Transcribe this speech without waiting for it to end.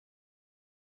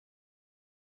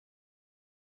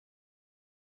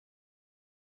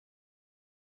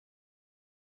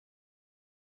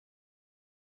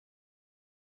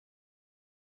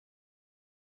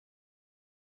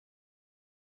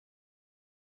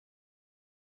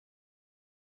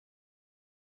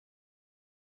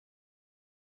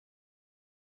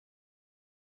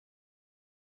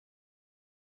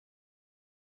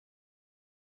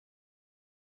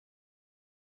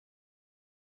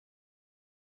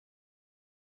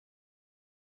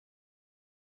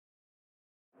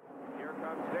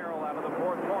comes Darrell out of the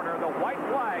fourth corner. The white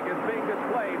flag is being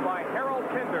displayed by Harold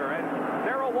Kinder, and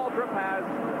Darrell Waltrip has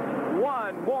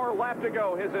one more lap to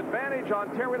go. His advantage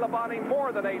on Terry Labonte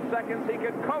more than 8 seconds. He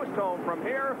can coast home from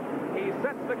here. He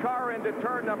sets the car into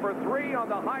turn number 3 on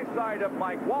the high side of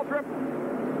Mike Waltrip,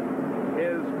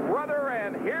 his brother,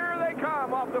 and here they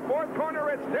come off the fourth corner.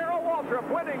 It's Darrell Waltrip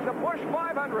winning the Busch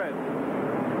 500.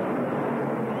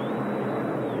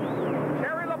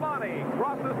 Terry Labonte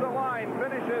crosses the line,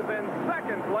 finishes in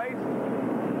second place.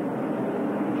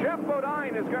 Jeff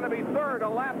Bodine is going to be third, a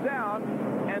lap down,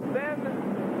 and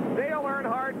then Dale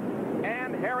Earnhardt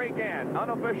and Harry Gant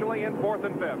unofficially in fourth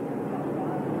and fifth.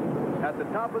 At the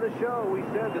top of the show, we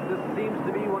said that this seems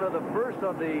to be one of the first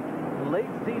of the late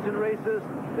season races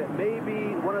that may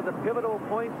be one of the pivotal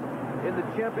points in the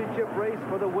championship race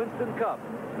for the Winston Cup.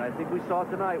 And I think we saw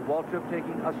tonight Waltrip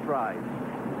taking a stride.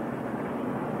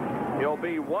 He'll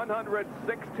be 116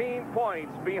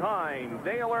 points behind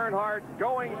Dale Earnhardt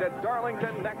going to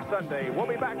Darlington next Sunday. We'll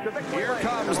be back to victory. Here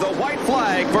comes the white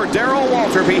flag for Darrell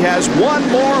Waltrip. He has one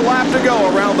more lap to go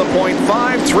around the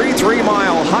 .533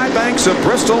 mile high banks of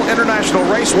Bristol International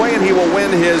Raceway, and he will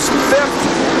win his 5th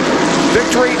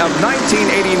victory of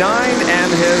 1989 and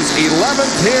his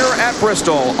 11th here at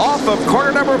Bristol. Off of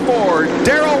corner number 4,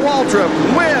 Darrell Waltrip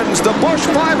wins the Busch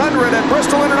 500 at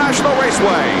Bristol International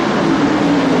Raceway.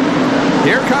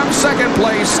 Here comes second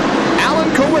place. Alan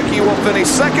Kowicki will finish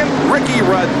second, Ricky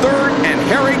Rudd third, and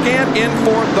Harry Gant in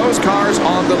fourth. Those cars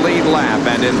on the lead lap.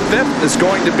 And in fifth is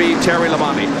going to be Terry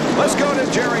Labonte. Let's go to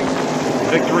Jerry.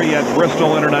 Victory at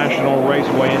Bristol International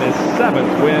Raceway and his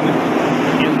 7th win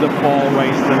in the fall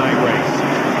race, the night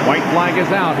race. White flag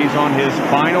is out. He's on his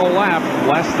final lap.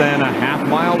 Less than a half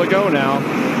mile to go now.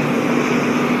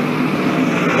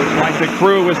 Looks like the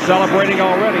crew is celebrating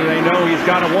already. They know he's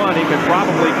got a one. He can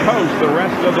probably coast the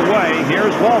rest of the way.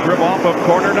 Here's Waltrip off of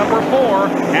corner number 4,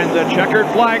 and the checkered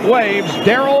flag waves.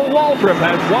 Darrell Waltrip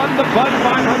has won the Bud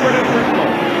 500 at Bristol.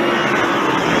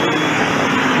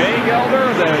 Jay Gelder,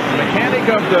 the mechanic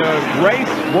of the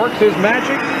race, works his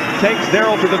magic, takes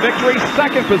Darrell to the victory.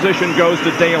 Second position goes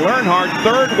to Dale Earnhardt.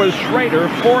 Third was Schrader.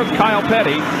 Fourth, Kyle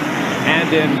Petty.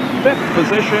 And in 5th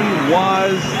position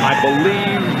was, I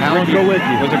believe, Alan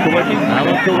Kowicki. Was it Kowicki?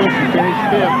 Alan Kowicki finished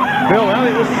 5th. Bill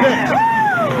Elliott was 6th.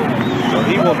 So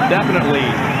he will definitely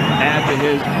add to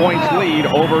his points lead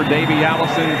over Davey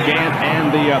Allison, Gant,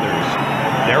 and the others.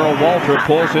 Darrell Waltrip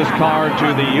pulls his car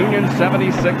to the Union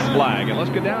 76 flag. And let's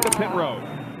go down to pit road.